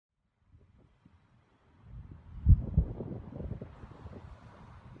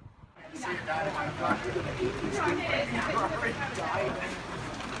Now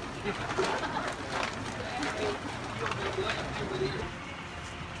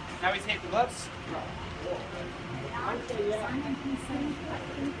we take the gloves.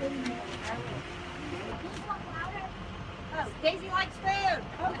 Oh, Daisy likes food.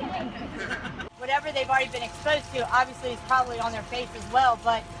 Okay. Whatever they've already been exposed to, obviously, is probably on their face as well.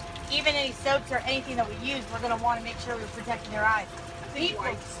 But even any soaps or anything that we use, we're going to want to make sure we're protecting their eyes.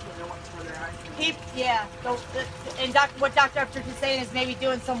 Yeah. And what Dr. Upchurch is saying is maybe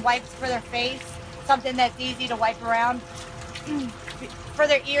doing some wipes for their face, something that's easy to wipe around for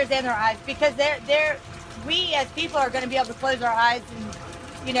their ears and their eyes, because we as people are going to be able to close our eyes and,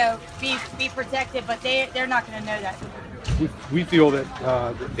 you know, be protected, but they're not going to know that. We feel that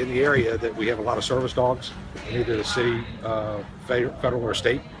in the area that we have a lot of service dogs in either the city, federal, or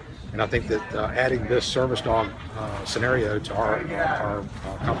state, and I think that adding this service dog scenario to our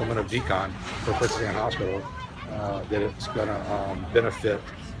complement of decon for Princess Anne Hospital, that it's going to benefit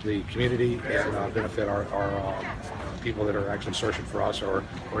the community and benefit our people that are actually searching for us or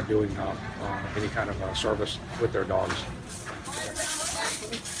doing any kind of service with their dogs.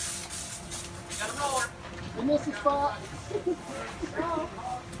 You missed the spot.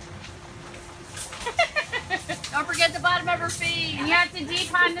 Don't forget the bottom of her feet. And you have to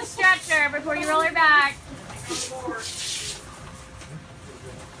decon the stretcher before you roll her back. Is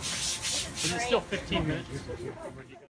it still 15 minutes?